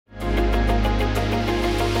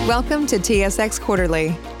Welcome to TSX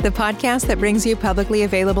Quarterly, the podcast that brings you publicly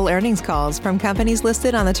available earnings calls from companies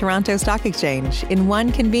listed on the Toronto Stock Exchange in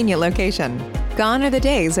one convenient location. Gone are the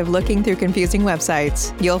days of looking through confusing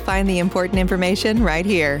websites. You'll find the important information right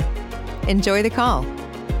here. Enjoy the call.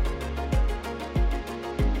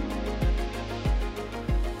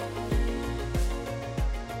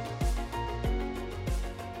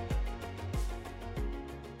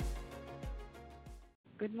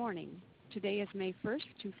 Good morning. Today is May 1st,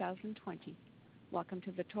 2020. Welcome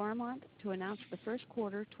to the Toromont to announce the first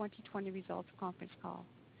quarter 2020 results conference call.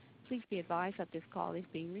 Please be advised that this call is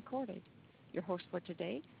being recorded. Your host for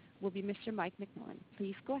today will be Mr. Mike McMillan.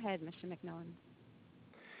 Please go ahead, Mr. McMillan.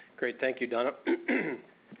 Great. Thank you, Donna.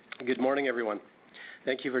 Good morning, everyone.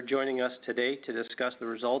 Thank you for joining us today to discuss the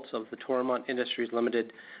results of the Toromont Industries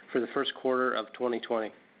Limited for the first quarter of 2020.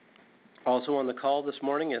 Also on the call this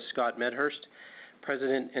morning is Scott Medhurst,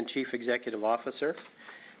 President and Chief Executive Officer,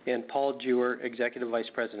 and Paul Jewer, Executive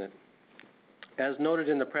Vice President. As noted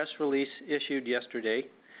in the press release issued yesterday,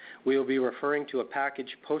 we will be referring to a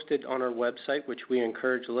package posted on our website, which we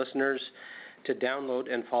encourage listeners to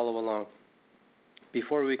download and follow along.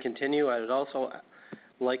 Before we continue, I would also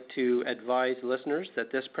like to advise listeners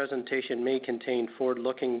that this presentation may contain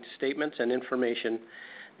forward-looking statements and information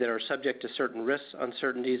that are subject to certain risks,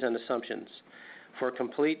 uncertainties, and assumptions. For a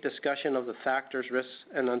complete discussion of the factors, risks,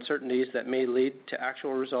 and uncertainties that may lead to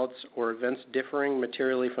actual results or events differing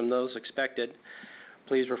materially from those expected,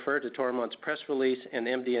 please refer to Toromont's press release and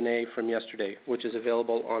MD&A from yesterday, which is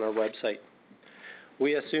available on our website.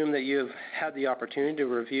 We assume that you have had the opportunity to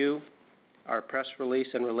review our press release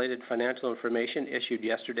and related financial information issued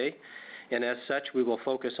yesterday, and as such, we will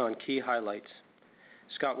focus on key highlights.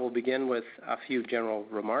 Scott will begin with a few general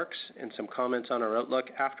remarks and some comments on our outlook,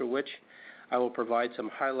 after which I will provide some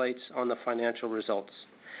highlights on the financial results.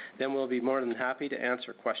 Then we'll be more than happy to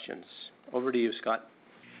answer questions. Over to you, Scott.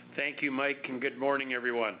 Thank you, Mike, and good morning,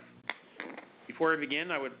 everyone. Before I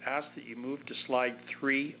begin, I would ask that you move to slide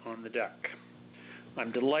 3 on the deck.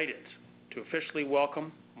 I'm delighted to officially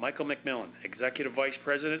welcome Michael McMillan, Executive Vice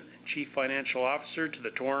President and Chief Financial Officer, to the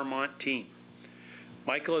Toromont team.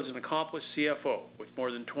 Michael is an accomplished CFO with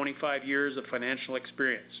more than 25 years of financial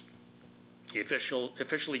experience. He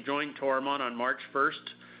officially joined Toromont on March 1st,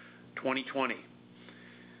 2020.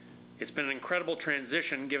 It's been an incredible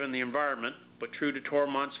transition given the environment, but true to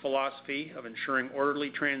Toromont's philosophy of ensuring orderly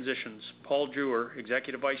transitions, Paul Jewer,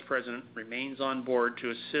 Executive Vice President, remains on board to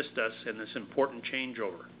assist us in this important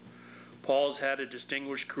changeover. Paul has had a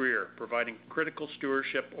distinguished career, providing critical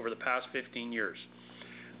stewardship over the past 15 years.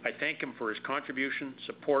 I thank him for his contribution,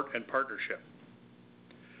 support, and partnership.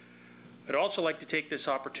 I'd also like to take this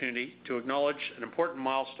opportunity to acknowledge an important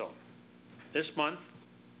milestone. This month,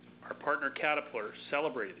 our partner Caterpillar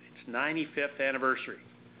celebrated its 95th anniversary.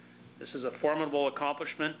 This is a formidable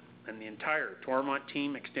accomplishment, and the entire Toromont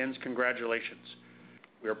team extends congratulations.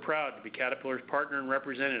 We are proud to be Caterpillar's partner and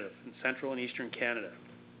representative in Central and Eastern Canada.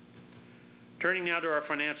 Turning now to our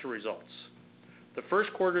financial results. The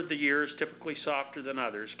first quarter of the year is typically softer than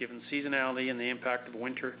others, given seasonality and the impact of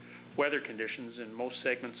winter weather conditions in most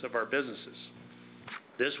segments of our businesses.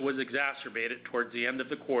 This was exacerbated towards the end of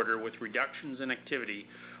the quarter with reductions in activity,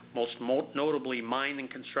 most notably mine and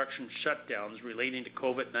construction shutdowns relating to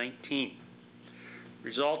COVID-19.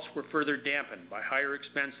 Results were further dampened by higher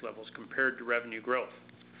expense levels compared to revenue growth.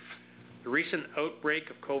 The recent outbreak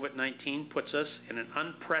of COVID-19 puts us in an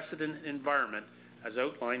unprecedented environment, as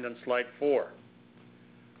outlined on slide 4.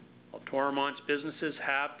 While Toromont's businesses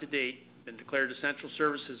have to date been declared essential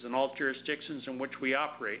services in all jurisdictions in which we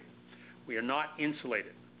operate, we are not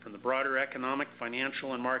insulated from the broader economic,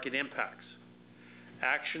 financial, and market impacts.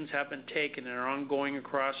 Actions have been taken and are ongoing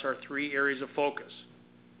across our 3 areas of focus: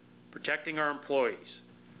 protecting our employees,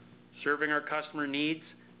 serving our customer needs,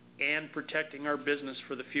 and protecting our business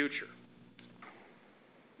for the future.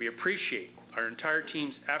 We appreciate our entire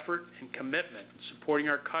team's effort and commitment in supporting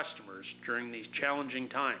our customers during these challenging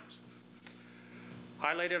times.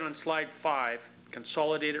 Highlighted on slide 5,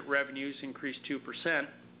 consolidated revenues increased 2%.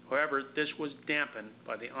 However, this was dampened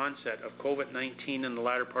by the onset of COVID-19 in the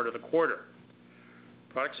latter part of the quarter.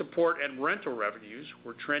 Product support and rental revenues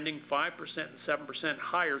were trending 5% and 7%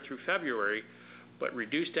 higher through February, but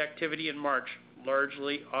reduced activity in March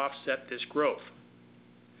largely offset this growth.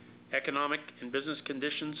 Economic and business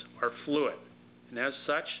conditions are fluid, and as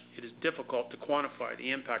such, it is difficult to quantify the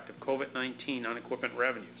impact of COVID-19 on equipment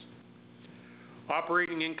revenues.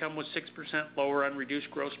 Operating income was 6% lower on reduced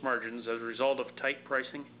gross margins as a result of tight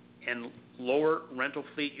pricing and lower rental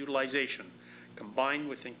fleet utilization, combined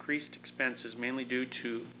with increased expenses mainly due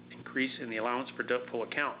to increase in the allowance for doubtful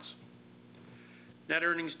accounts. Net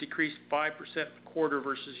earnings decreased 5% quarter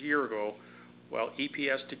versus a year ago, while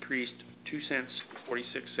EPS decreased 2 cents,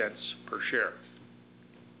 46 cents per share.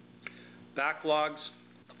 Backlogs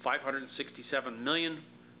of $567 million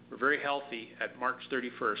were very healthy at March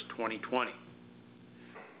 31st, 2020.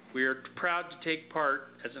 We are proud to take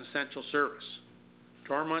part as an essential service.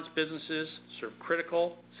 Toromont businesses serve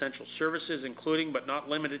critical essential services, including but not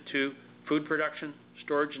limited to food production,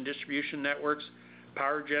 storage and distribution networks,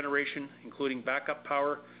 power generation, including backup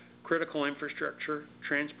power, critical infrastructure,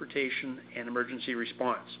 transportation, and emergency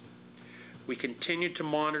response. We continue to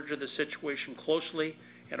monitor the situation closely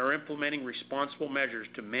and are implementing responsible measures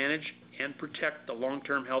to manage and protect the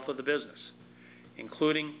long-term health of the business,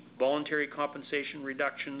 including voluntary compensation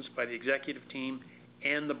reductions by the executive team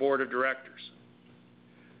and the board of directors.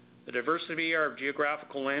 The diversity of our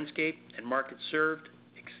geographical landscape and markets served,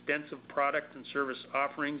 extensive product and service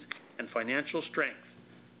offerings, and financial strength,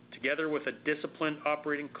 together with a disciplined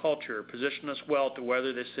operating culture, position us well to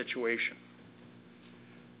weather this situation.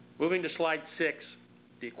 Moving to slide 6,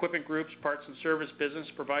 the Equipment Group's parts and service business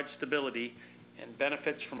provides stability and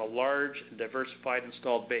benefits from a large and diversified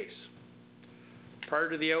installed base. Prior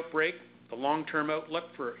to the outbreak, the long-term outlook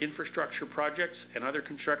for infrastructure projects and other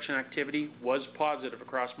construction activity was positive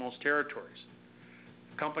across most territories.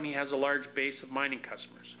 The company has a large base of mining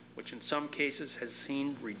customers, which in some cases has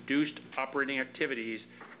seen reduced operating activities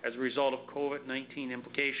as a result of COVID-19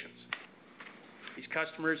 implications. These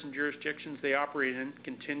customers and jurisdictions they operate in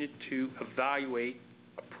continue to evaluate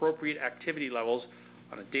appropriate activity levels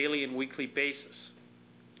on a daily and weekly basis.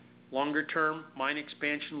 Longer term, mine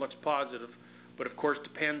expansion looks positive, but of course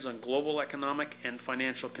depends on global economic and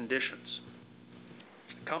financial conditions.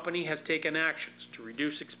 The company has taken actions to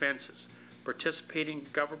reduce expenses, participating in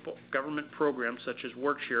government programs such as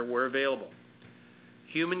WorkShare where available.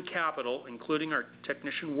 Human capital, including our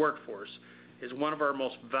technician workforce, is one of our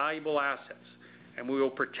most valuable assets, and we will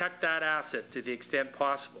protect that asset to the extent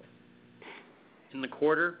possible. In the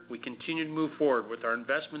quarter, we continue to move forward with our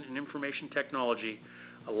investment in information technology,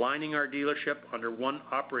 aligning our dealership under one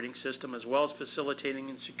operating system, as well as facilitating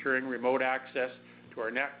and securing remote access to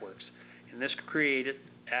our networks, and this created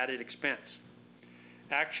added expense.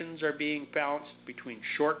 Actions are being balanced between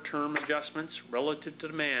short-term adjustments relative to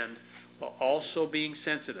demand, while also being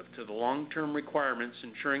sensitive to the long-term requirements,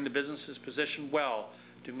 ensuring the business is positioned well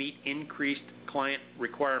to meet increased client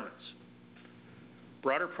requirements.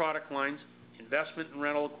 Broader product lines, investment in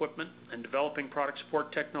rental equipment, and developing product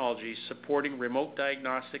support technologies supporting remote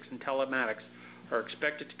diagnostics and telematics are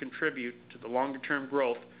expected to contribute to the longer-term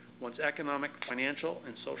growth once economic, financial,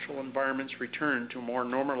 and social environments return to a more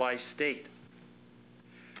normalized state.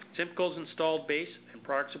 CIMCO's installed base and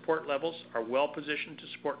product support levels are well positioned to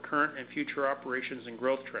support current and future operations and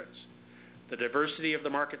growth trends. The diversity of the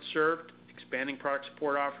market served, expanding product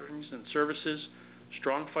support offerings and services,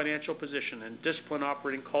 strong financial position, and disciplined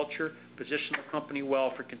operating culture position the company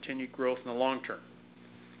well for continued growth in the long term.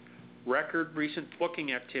 Record recent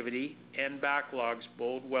booking activity and backlogs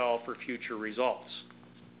bode well for future results.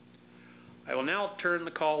 I will now turn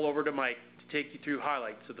the call over to Mike to take you through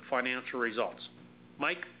highlights of the financial results.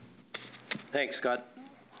 Mike? Thanks, Scott.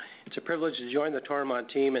 It's a privilege to join the Toromont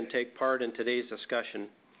team and take part in today's discussion.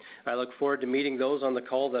 I look forward to meeting those on the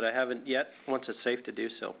call that I haven't yet once it's safe to do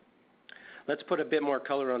so. Let's put a bit more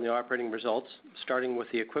color on the operating results, starting with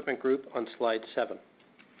the Equipment Group on slide 7.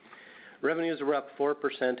 Revenues were up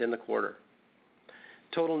 4% in the quarter.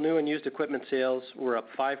 Total new and used equipment sales were up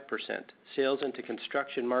 5%. Sales into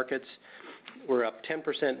construction markets were up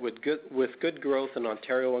 10% with good growth in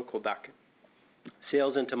Ontario and Quebec.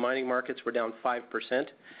 Sales into mining markets were down 5%,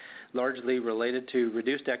 largely related to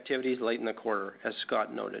reduced activities late in the quarter, as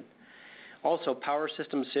Scott noted. Also, power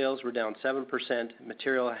system sales were down 7%.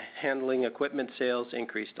 Material handling equipment sales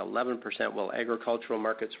increased 11%, while agricultural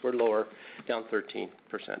markets were lower, down 13%.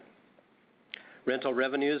 Rental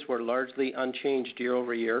revenues were largely unchanged year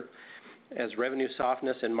over year, as revenue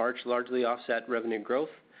softness in March largely offset revenue growth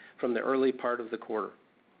from the early part of the quarter.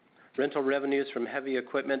 Rental revenues from heavy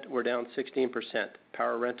equipment were down 16%,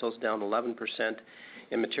 power rentals down 11%,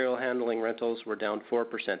 and material handling rentals were down 4%,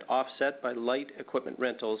 offset by light equipment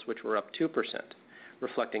rentals, which were up 2%,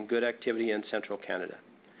 reflecting good activity in central Canada,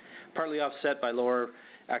 partly offset by lower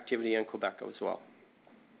activity in Quebec as well.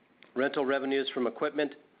 Rental revenues from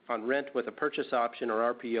equipment on rent with a purchase option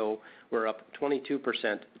or RPO were up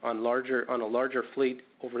 22% on a larger fleet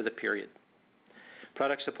over the period.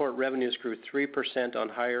 Product support revenues grew 3% on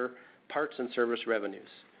higher parts and service revenues.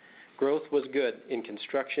 Growth was good in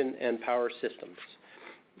construction and power systems.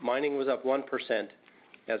 Mining was up 1%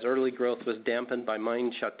 as early growth was dampened by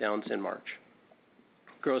mine shutdowns in March.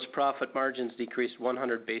 Gross profit margins decreased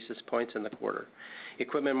 100 basis points in the quarter.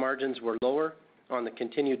 Equipment margins were lower on the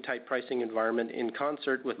continued tight pricing environment in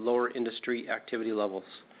concert with lower industry activity levels.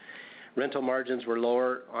 Rental margins were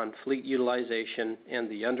lower on fleet utilization and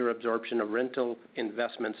the under-absorption of rental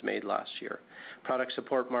investments made last year. Product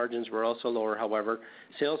support margins were also lower, however.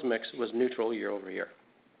 Sales mix was neutral year over year.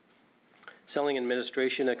 Selling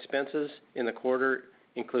administration expenses in the quarter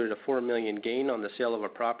included a $4 million gain on the sale of a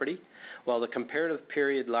property, while the comparative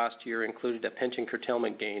period last year included a pension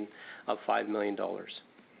curtailment gain of $5 million.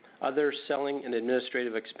 Other selling and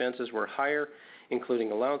administrative expenses were higher,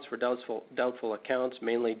 including allowance for doubtful accounts,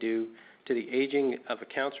 mainly due to the aging of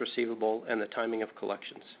accounts receivable and the timing of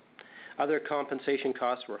collections. Other compensation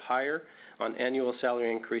costs were higher on annual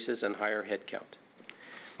salary increases and higher headcount.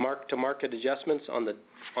 Mark-to-market adjustments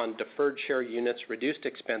on deferred share units reduced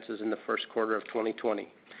expenses in the first quarter of 2020.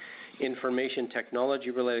 Information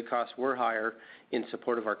technology-related costs were higher in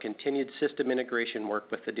support of our continued system integration work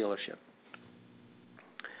with the dealership.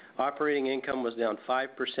 Operating income was down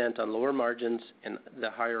 5% on lower margins and the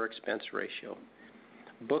higher expense ratio.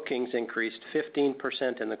 Bookings increased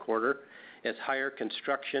 15% in the quarter as higher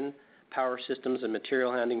construction, power systems, and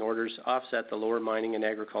material handling orders offset the lower mining and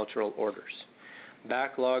agricultural orders.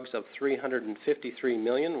 Backlogs of $353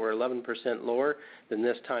 million were 11% lower than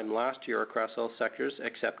this time last year across all sectors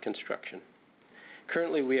except construction.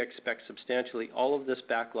 Currently, we expect substantially all of this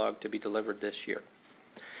backlog to be delivered this year.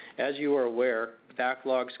 As you are aware,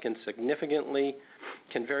 backlogs can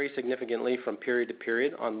vary significantly from period to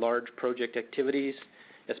period on large project activities,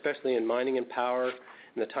 especially in mining and power,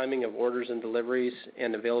 and the timing of orders and deliveries,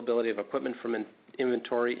 and availability of equipment from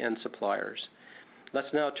inventory and suppliers.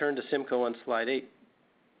 Let's now turn to CIMCO on slide 8.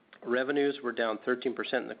 Revenues were down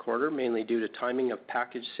 13% in the quarter, mainly due to timing of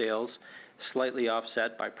package sales, slightly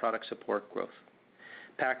offset by product support growth.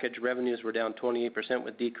 Package revenues were down 28%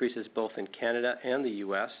 with decreases both in Canada and the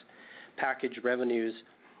U.S. Package revenues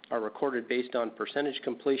are recorded based on percentage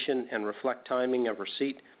completion and reflect timing of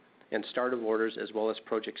receipt and start of orders as well as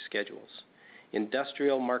project schedules.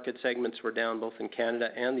 Industrial market segments were down both in Canada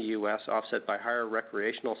and the U.S., offset by higher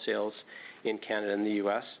recreational sales in Canada and the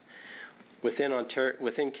U.S.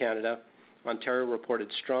 Within Canada, Ontario reported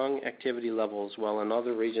strong activity levels, while in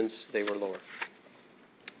other regions they were lower.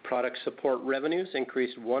 Product support revenues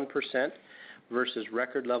increased 1% versus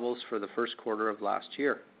record levels for the first quarter of last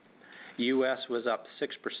year. U.S. was up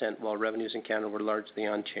 6%, while revenues in Canada were largely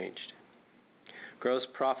unchanged. Gross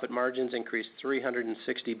profit margins increased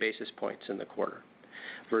 360 basis points in the quarter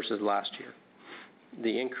versus last year.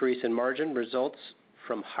 The increase in margin results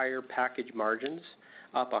from higher package margins,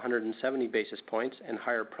 up 170 basis points, and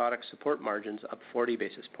higher product support margins, up 40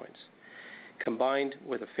 basis points, combined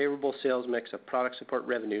with a favorable sales mix of product support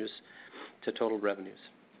revenues to total revenues.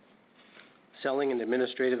 Selling and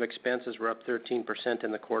administrative expenses were up 13%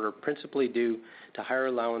 in the quarter, principally due to higher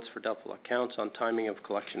allowance for doubtful accounts on timing of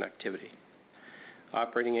collection activity.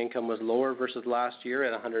 Operating income was lower versus last year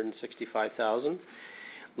at $165,000,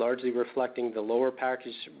 largely reflecting the lower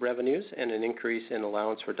package revenues and an increase in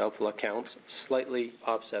allowance for doubtful accounts, slightly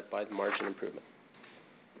offset by the margin improvement.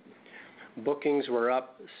 Bookings were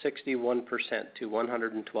up 61% to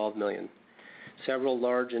 $112 million. Several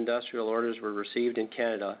large industrial orders were received in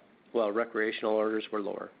Canada, while recreational orders were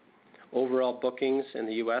lower. Overall bookings in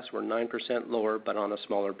the U.S. were 9% lower, but on a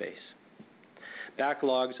smaller base.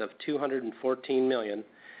 Backlogs of $214 million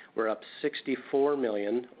were up $64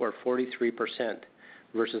 million, or 43%,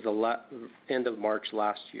 versus the end of March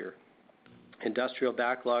last year. Industrial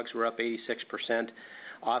backlogs were up 86%,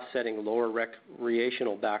 offsetting lower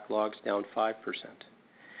recreational backlogs down 5%.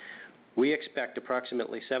 We expect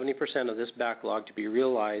approximately 70% of this backlog to be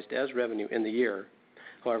realized as revenue in the year.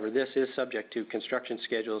 However, this is subject to construction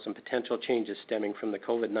schedules and potential changes stemming from the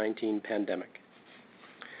COVID-19 pandemic.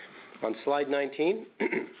 On slide 19,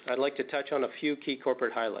 I'd like to touch on a few key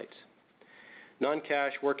corporate highlights.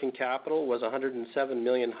 Non-cash working capital was $107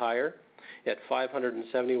 million higher at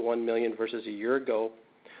 $571 million versus a year ago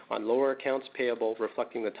on lower accounts payable,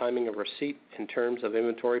 reflecting the timing of receipt in terms of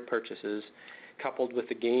inventory purchases, coupled with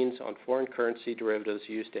the gains on foreign currency derivatives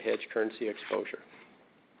used to hedge currency exposure.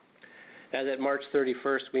 As at March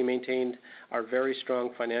 31st, we maintained our very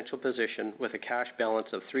strong financial position with a cash balance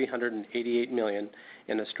of $388 million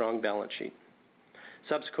and a strong balance sheet.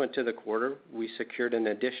 Subsequent to the quarter, we secured an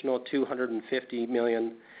additional $250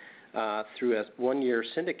 million through a one-year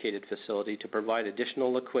syndicated facility to provide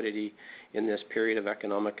additional liquidity in this period of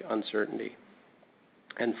economic uncertainty.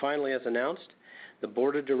 And finally, as announced, the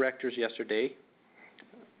Board of Directors yesterday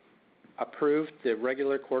approved the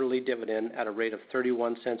regular quarterly dividend at a rate of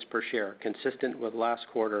 31 cents per share, consistent with last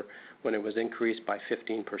quarter when it was increased by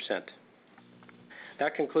 15%.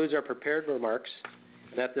 That concludes our prepared remarks,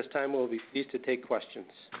 and at this time we'll be pleased to take questions.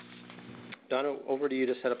 Donna, over to you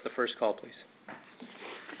to set up the first call, please.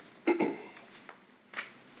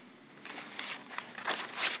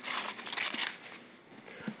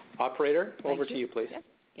 Operator, over to you, please.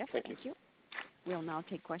 Yes, thank you. We'll now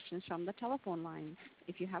take questions from the telephone lines.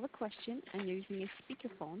 If you have a question and you're using a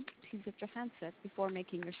speakerphone, please lift your handset before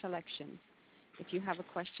making your selection. If you have a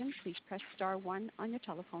question, please press star 1 on your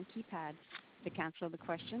telephone keypad. To cancel the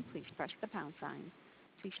question, please press the pound sign.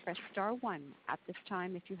 Please press star 1 at this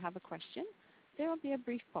time if you have a question. There will be a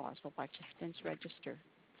brief pause while participants register.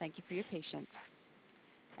 Thank you for your patience.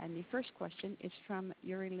 And the first question is from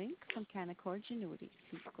Yuri Lynk from Canaccord Genuity.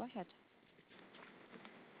 Please go ahead.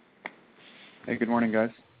 Hey, good morning, guys.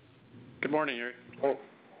 Good morning, Yuri. Oh.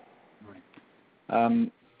 I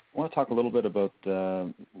want to talk a little bit about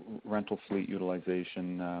rental fleet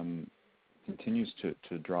utilization. Continues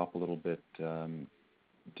to drop a little bit.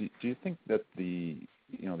 Do you think that the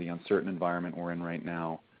uncertain environment we're in right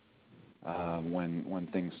now, when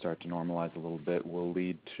things start to normalize a little bit, will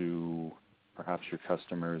lead to perhaps your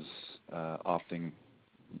customers opting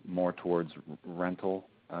more towards rental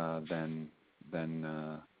than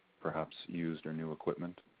perhaps used or new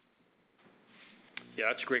equipment? Yeah,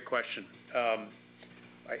 that's a great question.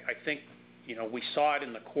 I think, we saw it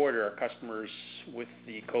in the quarter. Our customers, with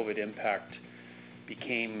the COVID impact,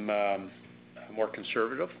 became more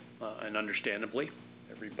conservative, and understandably.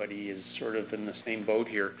 Everybody is sort of in the same boat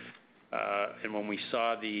here. And when we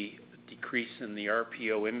saw the decrease in the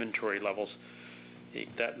RPO inventory levels,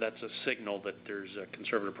 that's a signal that there's a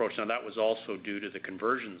conservative approach. Now, that was also due to the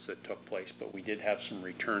conversions that took place, but we did have some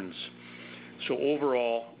returns. So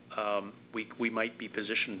overall, we might be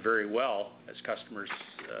positioned very well as customers'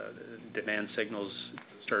 demand signals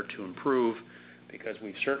start to improve, because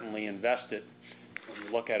we've certainly invested. When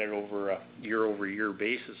you look at it over a year-over-year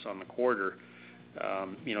basis on the quarter,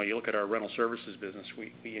 you look at our rental services business,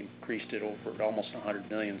 we increased it over almost $100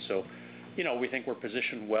 million. So, we think we're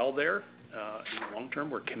positioned well there. In the long term,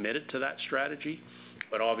 we're committed to that strategy.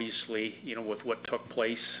 But obviously, with what took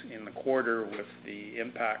place in the quarter with the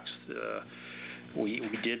impacts, we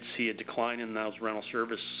did see a decline in those rental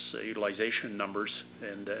service utilization numbers,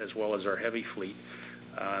 and as well as our heavy fleet,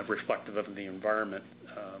 reflective of the environment.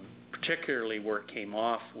 Particularly where it came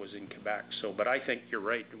off was in Quebec. But I think you're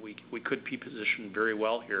right. We could be positioned very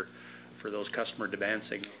well here for those customer demand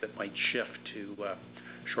signals that might shift to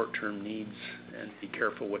short-term needs, and be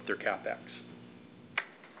careful with their CapEx.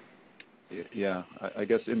 Yeah, I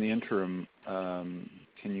guess in the interim,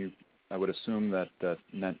 I would assume that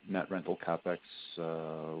net rental CapEx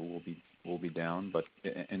will be down, but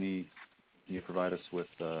can you provide us with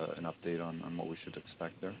an update on what we should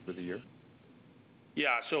expect there for the year?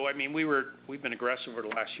 Yeah, so we've been aggressive over the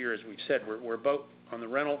last year, as we've said. We're about on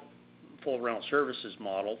the full rental services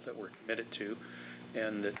model that we're committed to,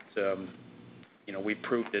 and that we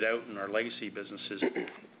proved it out in our legacy businesses.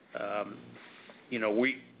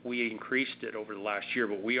 We increased it over the last year,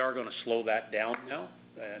 but we are going to slow that down now,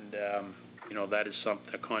 and that is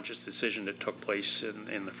a conscious decision that took place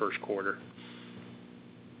in the first quarter.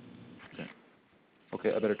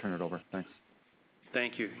 Okay, I better turn it over. Thanks.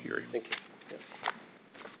 Thank you, Yuri. Thank you. Yes.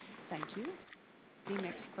 Thank you. The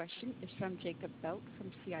next question is from Jacob Bout from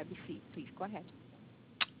CIBC. Please go ahead.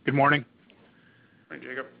 Good morning. Hi,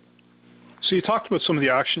 Jacob. So you talked about some of the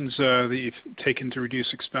actions that you've taken to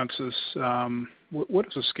reduce expenses. What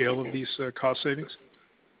is the scale of these cost savings?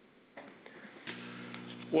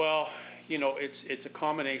 Well, it's a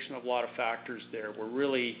combination of a lot of factors there. We're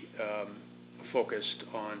really focused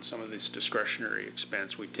on some of this discretionary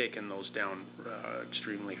expense. We've taken those down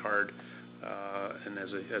extremely hard. And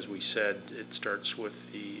as we said, it starts with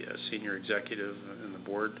the senior executive and the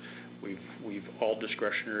board. All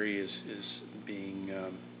discretionary is being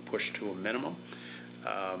pushed to a minimum.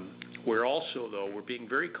 We're also, though, we're being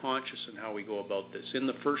very conscious in how we go about this. In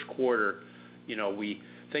the first quarter,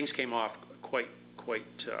 things came off quite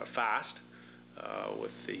fast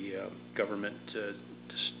with the government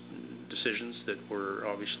decisions that were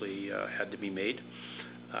obviously had to be made.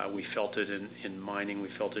 We felt it in mining, we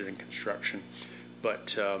felt it in construction, but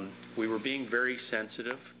we were being very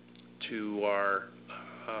sensitive to our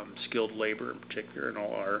skilled labor in particular, and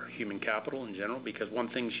all our human capital in general, because one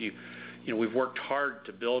thing we've worked hard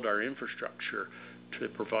to build our infrastructure to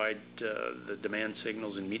provide the demand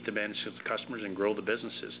signals and meet the demand signals of customers and grow the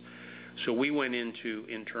businesses. So we went into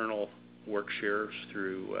internal work shares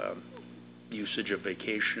through usage of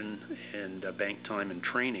vacation and bank time and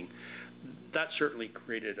training. that certainly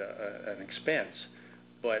created an expense.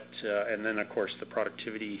 But and then of course the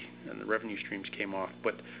productivity and the revenue streams came off.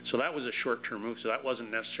 But so that was a short-term move. So that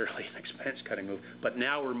wasn't necessarily an expense-cutting move. But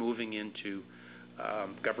now we're moving into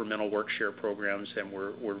governmental work share programs, and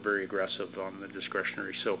we're very aggressive on the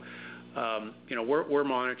discretionary. So we're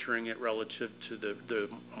monitoring it relative to the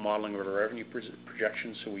modeling of our revenue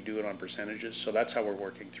projections. So we do it on percentages. So that's how we're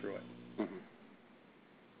working through it. Mm-hmm.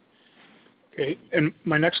 Okay, and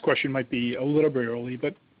my next question might be a little bit early,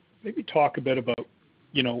 but maybe talk a bit about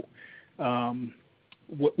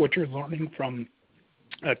what you're learning from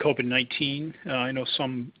COVID-19. I know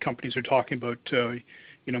some companies are talking about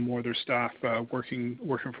more of their staff working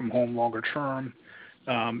from home longer term.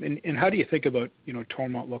 And how do you think about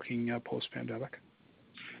Toromont looking post-pandemic?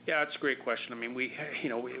 Yeah, that's a great question. I mean, we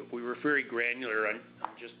were very granular on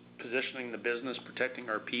just positioning the business, protecting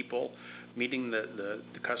our people, meeting the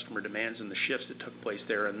customer demands and the shifts that took place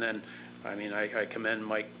there, and then. I mean, I commend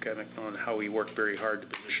Mike on how he worked very hard to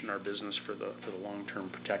position our business for the long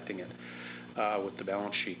term, protecting it with the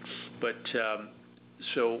balance sheet. But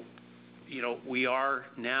we are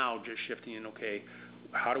now just shifting in. Okay,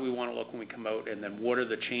 how do we want to look when we come out, and then what are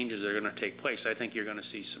the changes that are going to take place? I think you're going to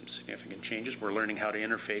see some significant changes. We're learning how to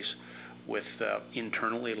interface with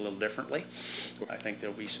internally a little differently. I think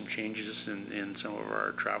there'll be some changes in some of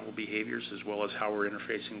our travel behaviors as well as how we're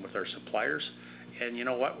interfacing with our suppliers. And you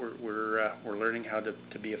know what? We're learning how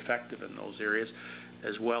to be effective in those areas,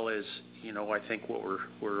 as well as I think what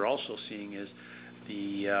we're also seeing is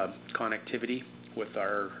the connectivity with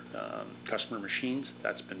our customer machines.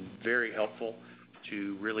 That's been very helpful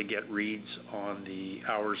to really get reads on the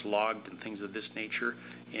hours logged and things of this nature.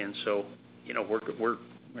 And so we're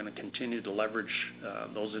going to continue to leverage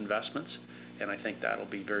those investments, and I think that'll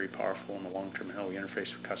be very powerful in the long term how we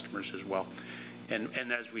interface with customers as well. And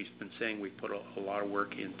as we've been saying, we put a lot of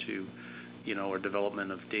work into, our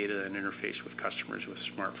development of data and interface with customers with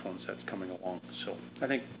smartphones. That's coming along. So I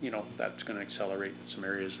think, that's going to accelerate in some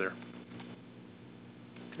areas there.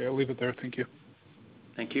 Okay, I'll leave it there. Thank you.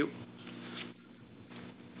 Thank you.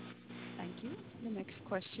 Thank you. The next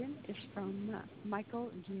question is from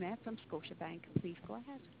Michael Doumet from Scotiabank. Please go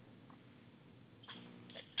ahead.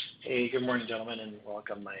 Hey, good morning, gentlemen, and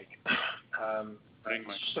welcome, Mike. Thanks,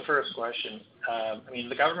 Mike. Just the first question.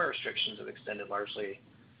 The government restrictions have extended largely,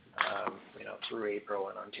 through April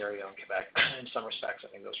in Ontario and Quebec. In some respects,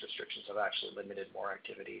 I think those restrictions have actually limited more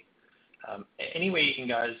activity. Any way you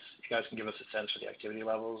guys can give us a sense for the activity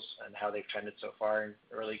levels and how they've trended so far in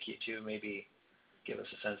early Q2? Maybe give us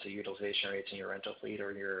a sense of utilization rates in your rental fleet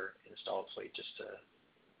or your installed fleet, just to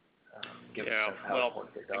give us a sense of how it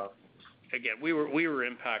worked out. Again, we were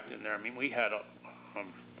impacted there. I mean, we had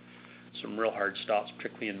some real hard stops,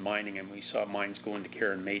 particularly in mining, and we saw mines go into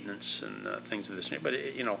care and maintenance and things of this nature. But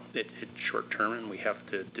it's short term, and we have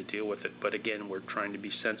to deal with it. But again, we're trying to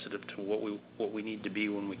be sensitive to what we need to be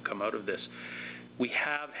when we come out of this. We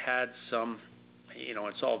have had some,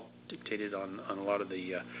 it's all dictated on a lot of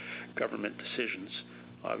the government decisions.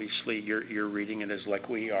 Obviously, you're reading it as like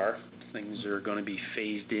we are. Things are going to be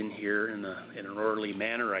phased in here in an orderly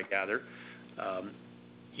manner, I gather.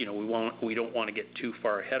 We don't want to get too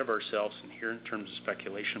far ahead of ourselves in here in terms of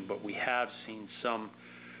speculation, but we have seen some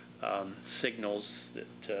signals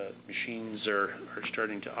that machines are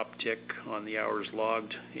starting to uptick on the hours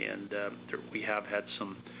logged, and we have had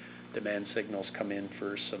some demand signals come in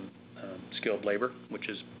for some skilled labor, which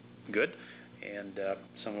is good, and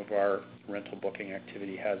some of our rental booking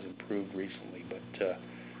activity has improved recently, but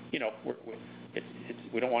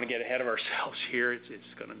we don't want to get ahead of ourselves here.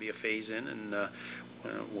 It's going to be a phase in, and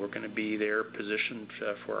we're going to be there positioned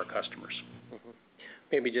for our customers. Mm-hmm.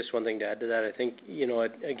 Maybe just one thing to add to that. I think,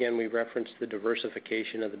 again, we referenced the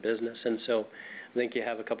diversification of the business, and so I think you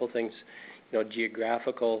have a couple things.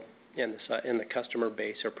 Geographical and the customer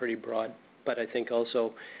base are pretty broad, but I think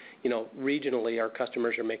also, regionally our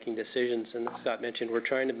customers are making decisions, and as Scott mentioned, we're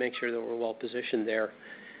trying to make sure that we're well positioned there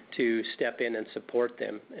to step in and support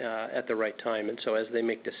them at the right time. And so as they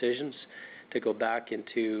make decisions to go back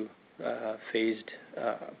into phased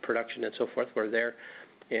production and so forth, we're there.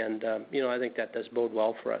 And, I think that does bode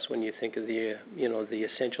well for us when you think of the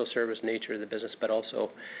essential service nature of the business, but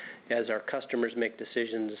also as our customers make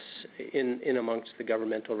decisions in amongst the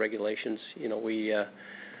governmental regulations,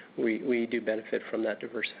 we do benefit from that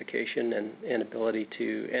diversification and ability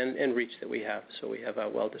to, and reach that we have. So we have a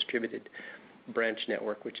well-distributed branch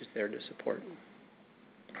network, which is there to support.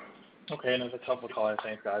 Okay, no, that's helpful call.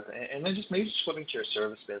 Thanks, guys. And then maybe flipping to your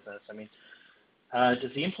service business. I mean,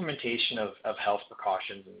 Does the implementation of health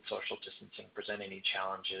precautions and social distancing present any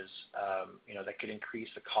challenges, that could increase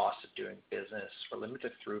the cost of doing business or limit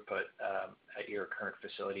the throughput at your current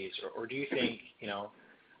facilities? Or do you think,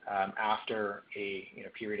 after a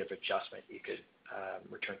period of adjustment, you could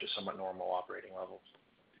return to somewhat normal operating levels?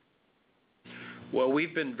 Well,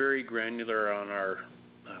 we've been very granular on our,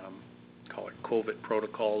 call it COVID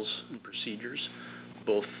protocols and procedures,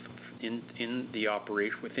 both within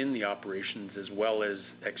the operations as well as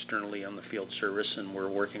externally on the field service, and we're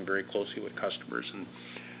working very closely with customers and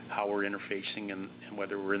how we're interfacing and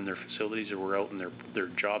whether we're in their facilities or we're out in their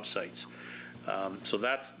job sites. So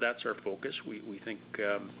that's our focus. We think,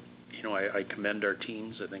 I commend our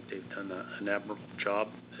teams. I think they've done an admirable job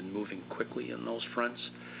in moving quickly in those fronts.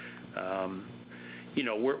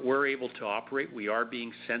 We're able to operate. We are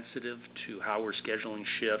being sensitive to how we're scheduling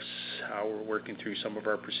shifts, how we're working through some of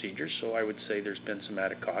our procedures. So I would say there's been some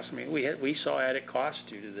added costs. I mean, we saw added costs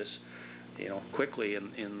due to this, quickly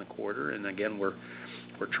in the quarter. And again, we're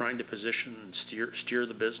trying to position and steer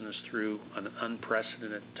the business through an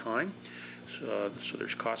unprecedented time. So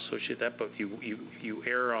there's costs associated with that, but you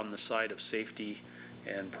err on the side of safety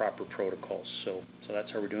and proper protocols. So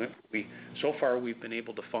that's how we're doing it. So far we've been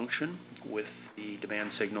able to function with the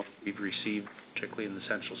demand signal we've received, particularly in the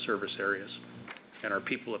essential service areas. And our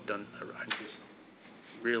people have done, I'm just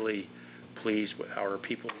really pleased with how our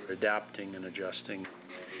people are adapting and adjusting.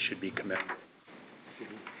 They should be commended.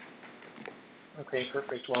 Okay,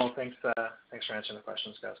 perfect. Well, thanks for answering the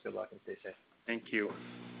questions, guys. Good luck and stay safe. Thank you.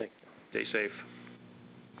 Stay safe.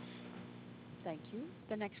 Thank you.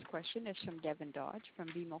 The next question is from Devin Dodge from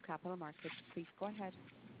BMO Capital Markets. Please go ahead.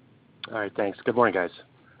 All right, thanks. Good morning, guys.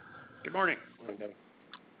 Good morning.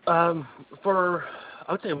 For,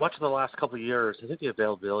 I would say, much of the last couple of years, I think the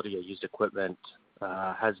availability of used equipment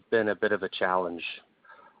has been a bit of a challenge.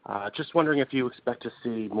 Just wondering if you expect to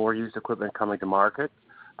see more used equipment coming to market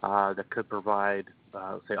that could provide,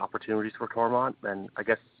 say, opportunities for Toromont, and I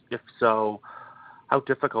guess if so, how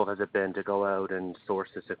difficult has it been to go out and source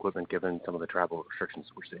this equipment given some of the travel restrictions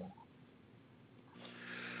we're seeing?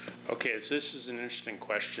 Okay, so this is an interesting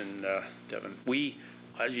question, Devin.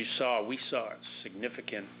 As you saw, we saw a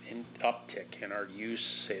significant uptick in our used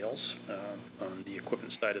sales on the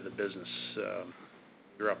equipment side of the business.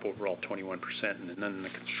 We were up overall 21%, and then on the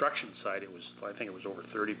construction side, I think it was over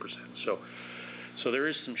 30%. So there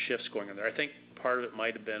is some shifts going on there. I think part of it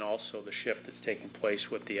might have been also the shift that's taking place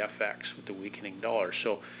with the FX, with the weakening dollar.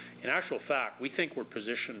 So in actual fact, we think we're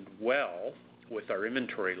positioned well with our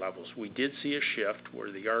inventory levels. We did see a shift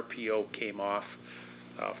where the RPO came off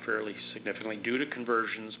fairly significantly due to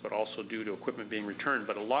conversions, but also due to equipment being returned.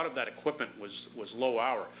 But a lot of that equipment was low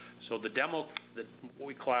hour. So what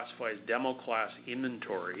we classify as demo class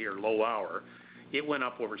inventory or low hour, it went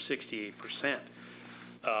up over 68%.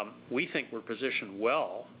 We think we're positioned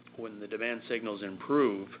well when the demand signals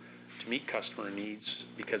improve to meet customer needs,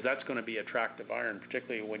 because that's going to be attractive iron,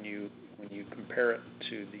 particularly when you compare it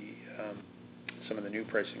to some of the new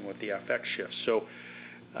pricing with the FX shifts. So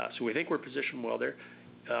we think we're positioned well there.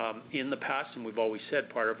 In the past, and we've always said,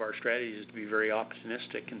 part of our strategy is to be very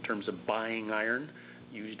opportunistic in terms of buying iron,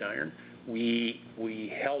 used iron. We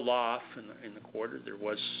held off in the quarter. There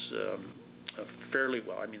was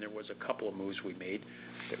there was a couple of moves we made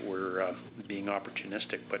that were being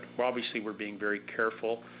opportunistic, but obviously we're being very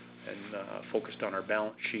careful and focused on our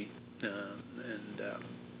balance sheet and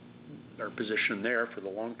our position there for the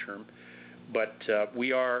long term. But we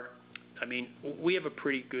have a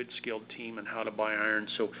pretty good skilled team on how to buy iron,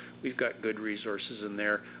 so we've got good resources in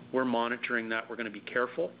there. We're monitoring that. We're going to be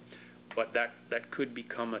careful, but that could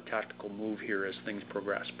become a tactical move here as things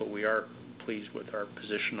progress. But we are pleased with our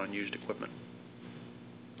position on used equipment.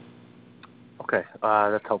 Okay,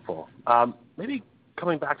 that's helpful. Maybe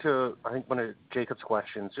coming back to, I think, one of Jacob's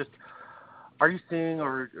questions, just are you seeing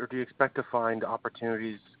or do you expect to find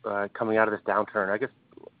opportunities coming out of this downturn? I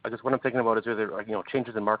guess what I'm thinking about is either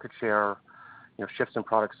changes in market share, shifts in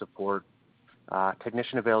product support,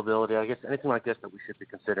 technician availability, I guess anything like this that we should be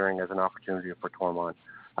considering as an opportunity for Toromont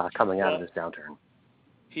coming out of this downturn.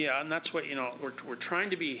 Yeah, and that's what, we're trying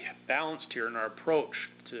to be balanced here in our approach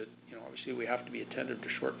to, obviously we have to be attentive to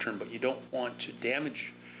short term, but you don't want to damage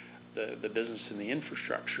the business and the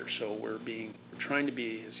infrastructure. So we're trying to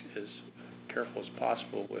be as careful as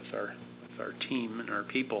possible with our team and our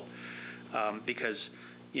people, because,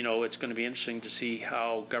 it's going to be interesting to see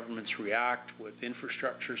how governments react with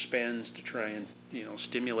infrastructure spends to try and,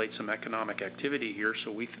 stimulate some economic activity here.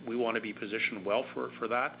 So we want to be positioned well for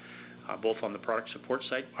that. Both on the product support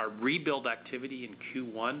side. Our rebuild activity in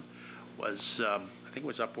Q1 was, I think it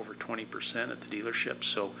was up over 20% at the dealership.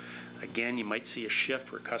 So Again, you might see a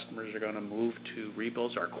shift where customers are going to move to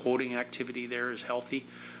rebuilds. Our quoting activity there is healthy.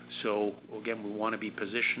 So again, we want to be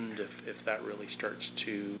positioned if that really starts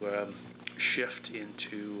to shift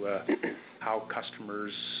into how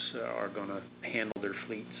customers are going to handle their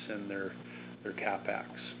fleets and their CapEx.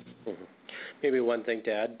 Mm-hmm. Maybe one thing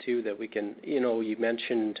to add too that we can, we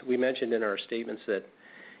mentioned in our statements that,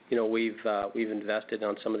 we've invested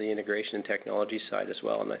on some of the integration and technology side as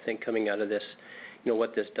well. And I think coming out of this,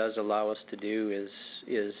 what this does allow us to do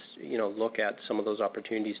is look at some of those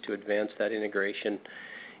opportunities to advance that integration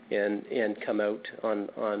and come out on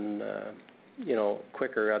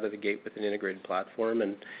quicker out of the gate with an integrated platform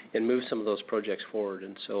and move some of those projects forward.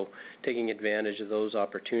 And so taking advantage of those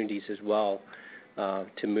opportunities as well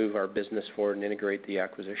to move our business forward and integrate the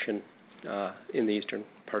acquisition in the eastern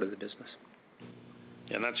part of the business.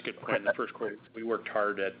 Yeah, and that's a good point. In the first quarter, we worked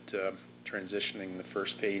hard at transitioning the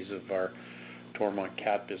first phase of our Toromont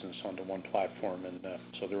Cat business onto one platform, and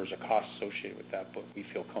so there was a cost associated with that, but we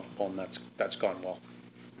feel comfortable, and that's gone well.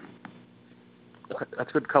 Okay,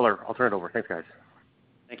 that's good color. I'll turn it over. Thanks, guys.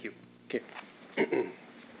 Thank you. Okay. Thank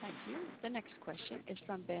you. The next question is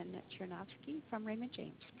from Ben Chernovsky from Raymond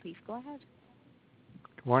James. Please go ahead.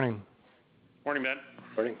 Good morning. Morning, Ben.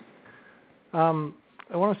 Morning.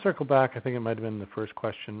 I want to circle back. I think it might have been the first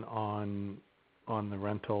question on the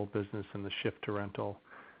rental business and the shift to rental.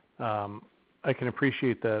 I can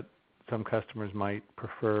appreciate that some customers might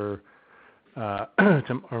prefer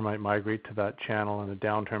or might migrate to that channel in a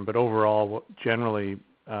downturn, but overall, generally,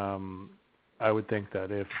 I would think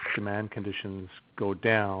that if demand conditions go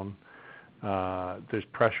down, there's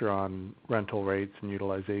pressure on rental rates and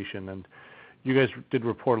utilization. And you guys did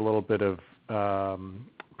report a little bit of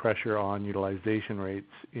pressure on utilization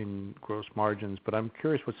rates in gross margins, but I'm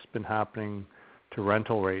curious what's been happening to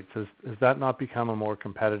rental rates. Has that not become a more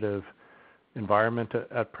competitive environment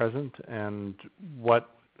at present? And what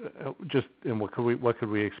could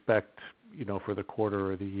we expect, for the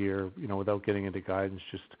quarter or the year, without getting into guidance,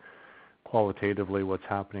 just qualitatively what's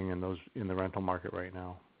happening in the rental market right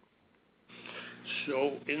now?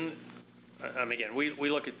 So again, we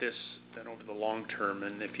look at this then over the long term,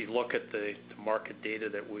 and if you look at the market data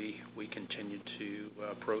that we continue to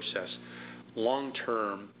process, long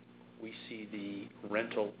term, we see the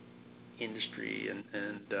rental industry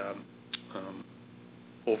and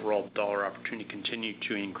overall dollar opportunity continue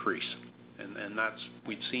to increase, and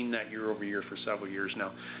we've seen that year over year for several years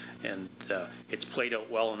now, and it's played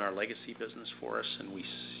out well in our legacy business for us, and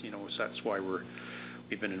that's why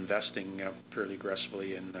we've been investing fairly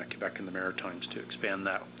aggressively in Quebec and the Maritimes to expand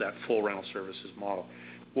that full rental services model.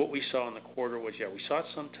 What we saw in the quarter was, we saw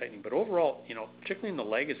some tightening, but overall, particularly in the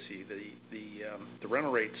legacy, the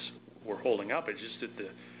rental rates were holding up. It's just that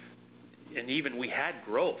and even we had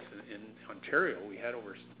growth in Ontario.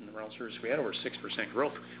 In the rental service, we had over 6%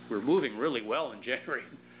 growth. We were moving really well in January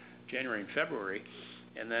and February,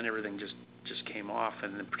 and then everything just came off.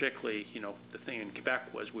 And then particularly, the thing in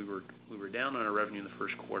Quebec was we were down on our revenue in the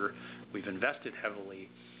first quarter. We've invested heavily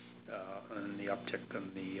in the uptick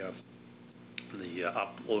on the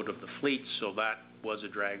upload of the fleet, so that was a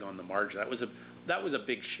drag on the margin. That was a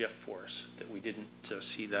big shift for us that we didn't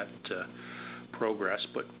see that progress,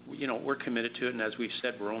 but we're committed to it, and as we've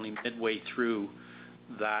said, we're only midway through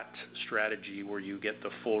that strategy where you get the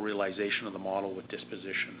full realization of the model with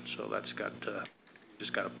disposition. So that's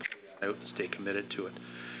just got to put that out and stay committed to it.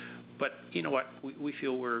 But you know what? We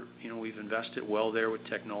feel we've invested well there with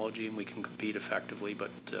technology, and we can compete effectively. But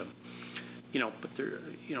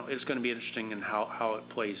it's going to be interesting in how it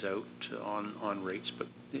plays out on rates. But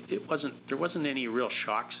there wasn't any real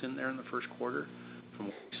shocks in there in the first quarter from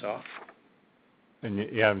what we saw. And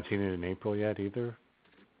you haven't seen it in April yet either?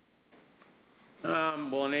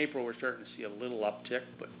 Well, in April we're starting to see a little uptick,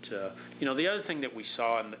 but the other thing that we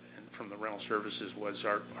saw from the rental services was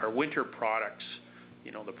our winter products,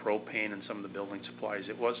 the propane and some of the building supplies.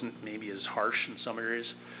 It wasn't maybe as harsh in some areas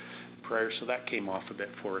prior, so that came off a bit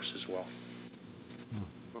for us as well.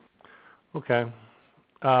 Okay.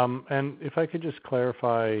 And if I could just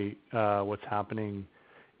clarify what's happening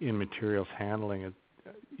in materials handling.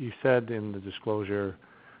 You said in the disclosure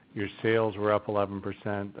your sales were up 11%.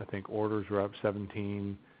 I think orders were up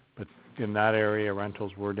 17%, but in that area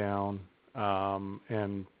rentals were down.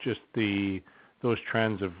 And just those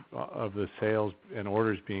trends of the sales and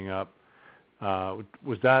orders being up,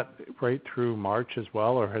 was that right through March as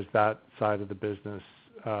well, or has that side of the business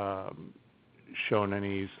shown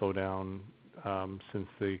any slowdown since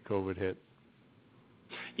the COVID hit?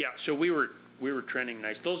 Yeah, so we were trending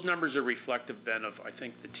nice. Those numbers are reflective, Ben, of I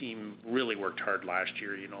think the team really worked hard last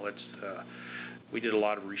year. We did a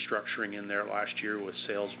lot of restructuring in there last year with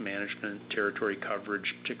sales management, territory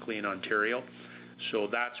coverage, particularly in Ontario. So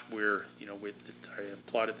that's where, I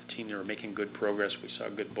applauded the team. They were making good progress. We saw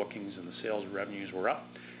good bookings and the sales revenues were up.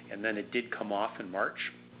 And then it did come off in March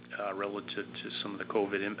relative to some of the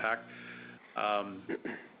COVID impact,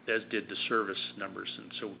 as did the service numbers.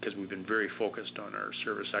 And so because we've been very focused on our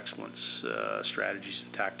service excellence strategies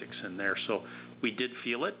and tactics in there. So we did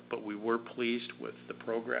feel it, but we were pleased with the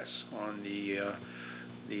progress on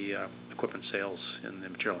the equipment sales in the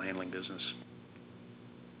material handling business.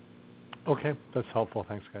 Okay, that's helpful.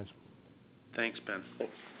 Thanks, guys. Thanks, Ben.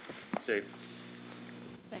 Dave.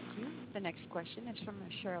 Thank you. The next question is from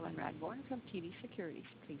Cherilyn Radbourne from TD Securities.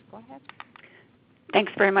 Please go ahead.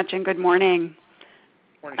 Thanks very much, and good morning.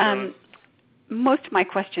 Morning, Cherilyn. Most of my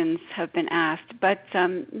questions have been asked, but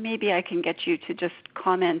maybe I can get you to just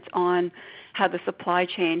comment on how the supply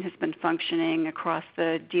chain has been functioning across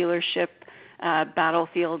the dealership,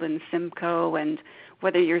 Battlefield and Simcoe, and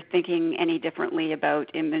whether you're thinking any differently about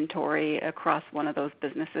inventory across one of those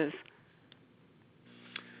businesses.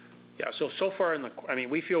 Yeah, so far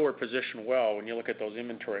we feel we're positioned well. When you look at those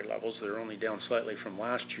inventory levels, they're only down slightly from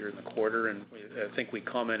last year in the quarter, and I think we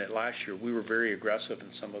commented last year we were very aggressive in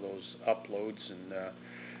some of those uploads and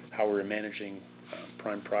how we were managing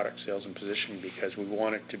prime product sales and positioning because we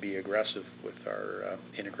wanted to be aggressive with our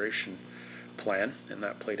integration plan, and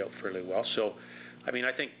that played out fairly well. So, I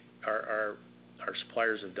think our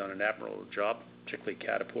suppliers have done an admirable job, particularly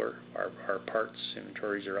Caterpillar. Our parts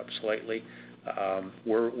inventories are up slightly.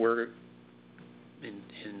 We're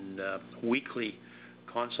in weekly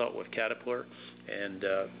consult with Caterpillar, and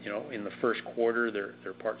in the first quarter,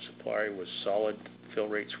 their parts supply was solid. Fill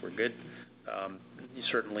rates were good.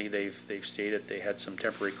 Certainly, they've stated they had some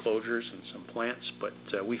temporary closures in some plants, but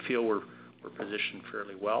we feel we're positioned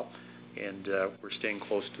fairly well, and we're staying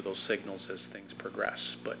close to those signals as things progress.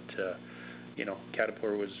 But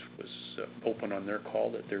Caterpillar was open on their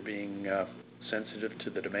call that they're being sensitive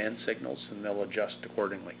to the demand signals, and they'll adjust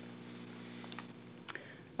accordingly.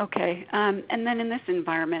 Okay, and then in this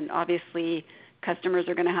environment, obviously, customers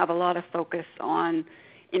are going to have a lot of focus on,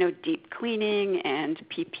 deep cleaning and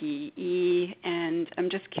PPE, and I'm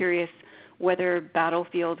just curious whether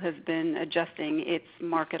Battlefield has been adjusting its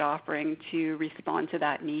market offering to respond to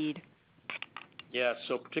that need. Yeah,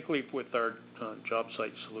 so particularly with our Job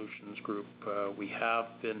Site Solutions group, we have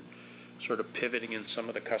been sort of pivoting in some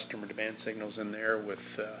of the customer demand signals in there with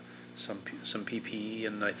some PPE,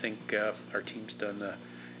 and I think our team's done an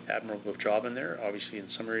admirable job in there. Obviously, in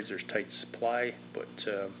some areas there's tight supply, but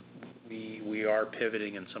we are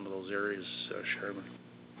pivoting in some of those areas, Sherman.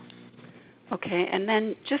 Okay, and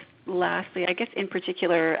then just lastly, I guess in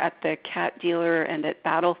particular at the Cat dealer and at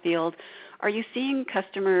Battlefield, are you seeing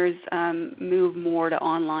customers move more to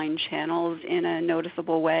online channels in a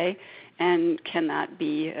noticeable way, and can that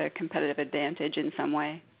be a competitive advantage in some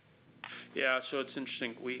way? Yeah, so it's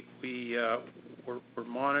interesting. We're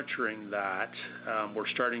monitoring that. We're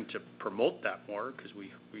starting to promote that more because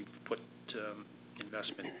we've put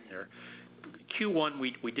investment in there. Q1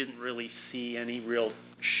 we didn't really see any real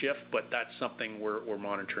shift, but that's something we're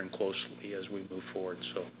monitoring closely as we move forward.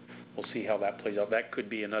 So we'll see how that plays out. That could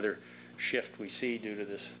be another shift we see due to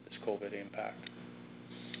this COVID impact.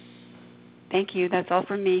 Thank you. That's all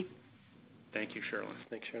from me. Thank you, Cherilyn.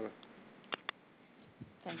 Thanks, Cherilyn.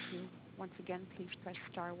 Thank you. Once again, please press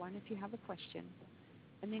star one if you have a question.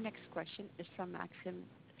 And the next question is from Maxim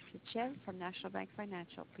Sytchev from National Bank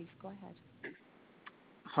Financial. Please go ahead.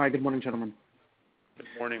 Hi, good morning, gentlemen. Good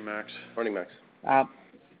morning, Max. Morning, Max.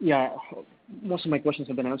 Yeah, most of my questions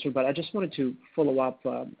have been answered, but I just wanted to follow up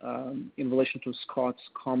in relation to Scott's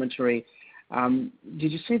commentary.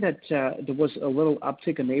 Did you say that there was a little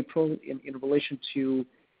uptick in April in relation to,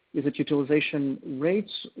 is it utilization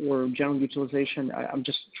rates or general utilization? I'm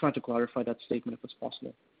just trying to clarify that statement if it's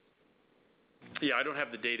possible. Yeah, I don't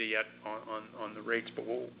have the data yet on the rates, but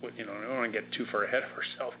I don't want to get too far ahead of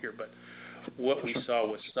ourselves here, but what we saw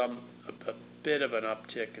was a bit of an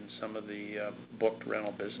uptick in some of the booked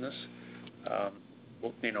rental business.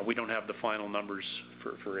 We don't have the final numbers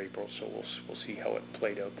for April, so we'll see how it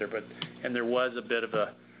played out there. And there was a bit of an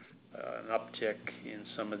uptick in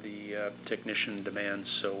some of the technician demands.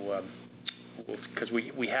 So because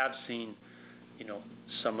we have seen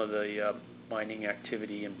some of the mining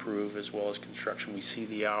activity improve as well as construction. We see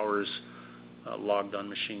the hours logged on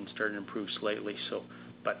machines starting to improve slightly. So,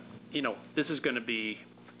 but this is going to be.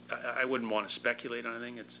 I wouldn't want to speculate on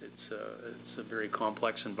anything. It's a very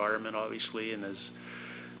complex environment, obviously, and as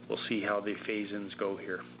we'll see how the phase-ins go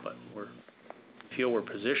here. But we feel we're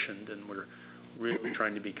positioned, and we're really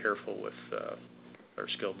trying to be careful with our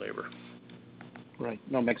skilled labor. Right.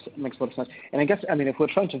 No, makes a lot of sense. And I guess, if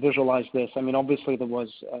we're trying to visualize this, obviously there was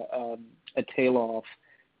a tail off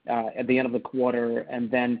at the end of the quarter,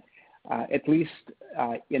 and then at least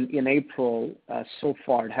in April, so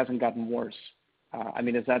far, it hasn't gotten worse.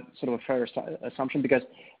 Is that sort of a fair assumption? Because,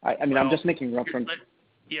 I'm just making reference.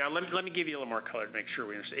 Let me give you a little more color to make sure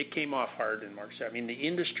we understand. It came off hard in March.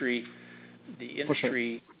 The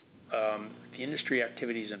industry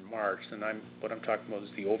activities in March, and what I'm talking about is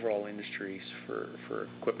the overall industries for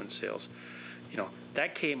equipment sales.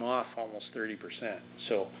 That came off almost 30%.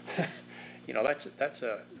 So, that's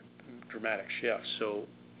a dramatic shift. So,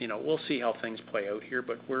 we'll see how things play out here,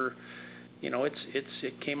 but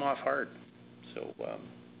it came off hard. So,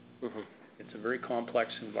 it's a very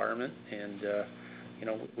complex environment, and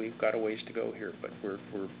we've got a ways to go here. But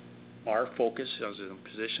our focus is in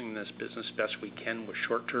positioning this business best we can with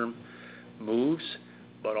short-term moves,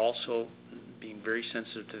 but also being very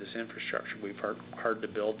sensitive to this infrastructure. We've hard to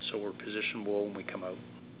build, so we're positioned well when we come out.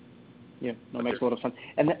 Yeah, that makes a lot of sense.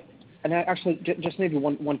 And actually, just maybe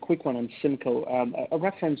one quick one on CIMCO. A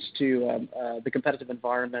reference to the competitive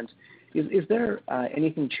environment. Is there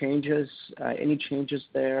any changes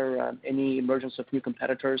there? Any emergence of new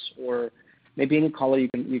competitors, or maybe any color you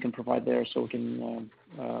can provide there, so we can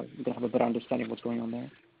have a better understanding of what's going on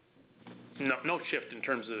there? No shift in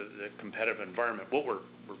terms of the competitive environment. What we're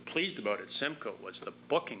pleased about at CIMCO was the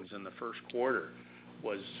bookings in the first quarter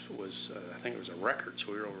was I think it was a record.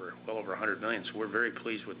 So we were well over 100 million. So we're very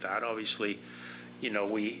pleased with that. Obviously,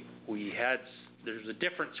 there's a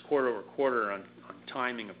difference quarter over quarter on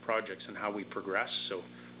timing of projects and how we progress. So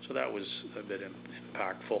that was a bit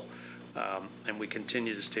impactful. And we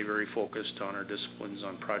continue to stay very focused on our disciplines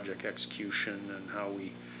on project execution and how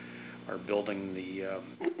we are building the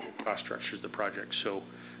cost structures of the project. So,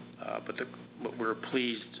 but we're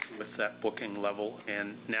pleased with that booking level.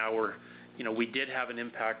 And now we did have an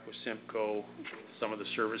impact with CIMCO. Some of the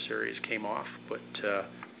service areas came off, but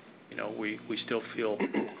we still feel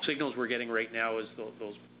signals we're getting right now is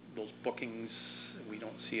those bookings. We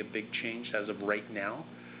don't see a big change as of right now,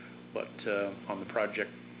 but on the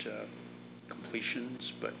project completions.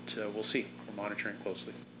 But we'll see. We're monitoring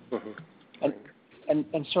closely.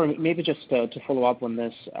 And sorry, maybe just to follow up on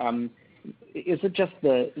this, is it just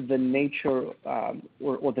the nature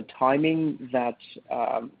or the timing that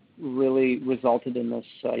really resulted in this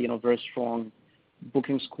very strong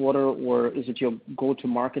bookings quarter, or is it your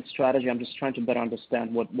go-to-market strategy? I'm just trying to better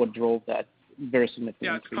understand what drove that very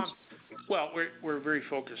significant increase. Well, we're very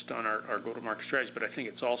focused on our go-to-market strategy, but I think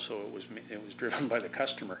it was driven by the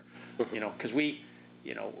customer, because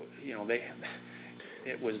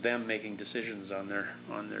it was them making decisions on their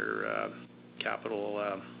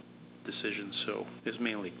capital decisions. So it's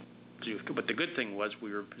mainly, but the good thing was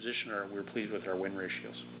we were pleased with our win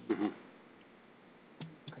ratios. Mm-hmm.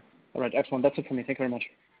 All right, excellent. That's it for me. Thank you very much.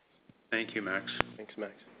 Thank you, Max. Thanks,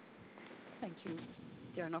 Max. Thank you.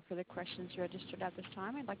 There are no further questions registered at this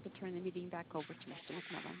time. I'd like to turn the meeting back over to Mr.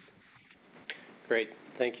 McMillan. Great.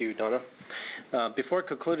 Thank you, Donna. Before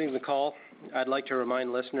concluding the call, I'd like to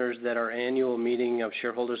remind listeners that our annual meeting of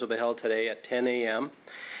shareholders will be held today at 10 a.m.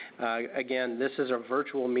 Again, this is a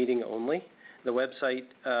virtual meeting only. The website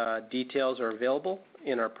details are available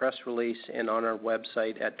in our press release and on our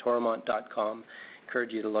website at toromont.com.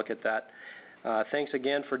 Encourage you to look at that. Thanks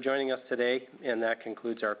again for joining us today, and that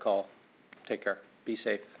concludes our call. Take care. Be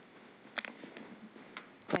safe.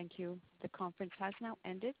 Thank you. The conference has now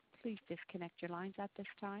ended. Please disconnect your lines at this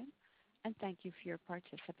time, and thank you for your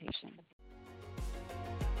participation.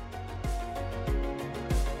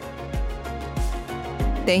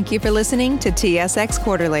 Thank you for listening to TSX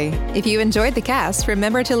Quarterly. If you enjoyed the cast,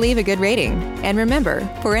 remember to leave a good rating. And remember,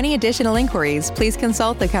 for any additional inquiries, please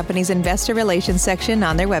consult the company's investor relations section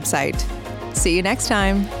on their website. See you next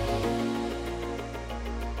time.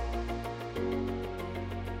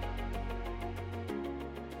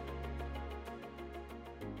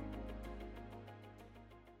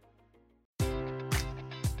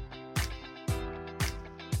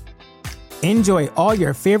 Enjoy all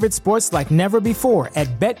your favorite sports like never before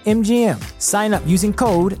at BetMGM. Sign up using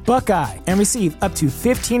code Buckeye and receive up to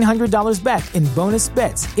 $1,500 back in bonus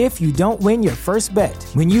bets if you don't win your first bet.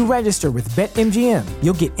 When you register with BetMGM,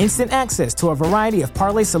 you'll get instant access to a variety of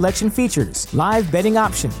parlay selection features, live betting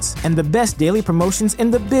options, and the best daily promotions in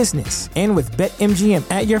the business. And with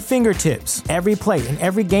BetMGM at your fingertips, every play and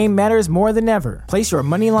every game matters more than ever. Place your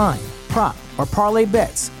money line, prop, or parlay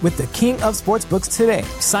bets with the king of sportsbooks today.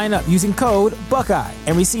 Sign up using code Buckeye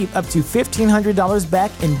and receive up to $1,500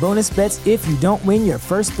 back in bonus bets if you don't win your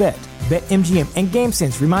first bet. BetMGM and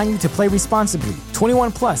GameSense remind you to play responsibly.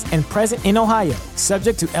 21 plus and present in Ohio,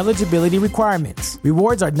 subject to eligibility requirements.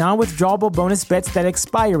 Rewards are non-withdrawable bonus bets that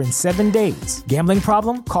expire in 7 days. Gambling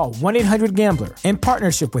problem? Call 1-800-GAMBLER. In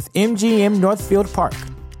partnership with MGM Northfield Park.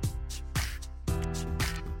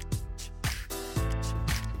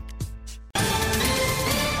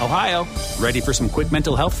 Ohio, ready for some quick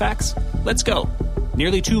mental health facts? Let's go.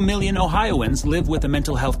 Nearly 2 million Ohioans live with a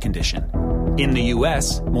mental health condition. In the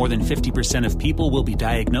U.S., more than 50% of people will be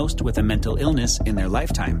diagnosed with a mental illness in their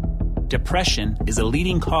lifetime. Depression is a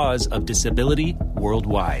leading cause of disability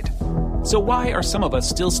worldwide. So why are some of us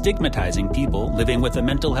still stigmatizing people living with a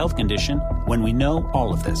mental health condition when we know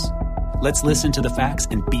all of this? Let's listen to the facts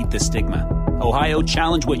and beat the stigma. Ohio,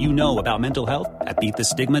 challenge what you know about mental health at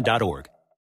beatthestigma.org.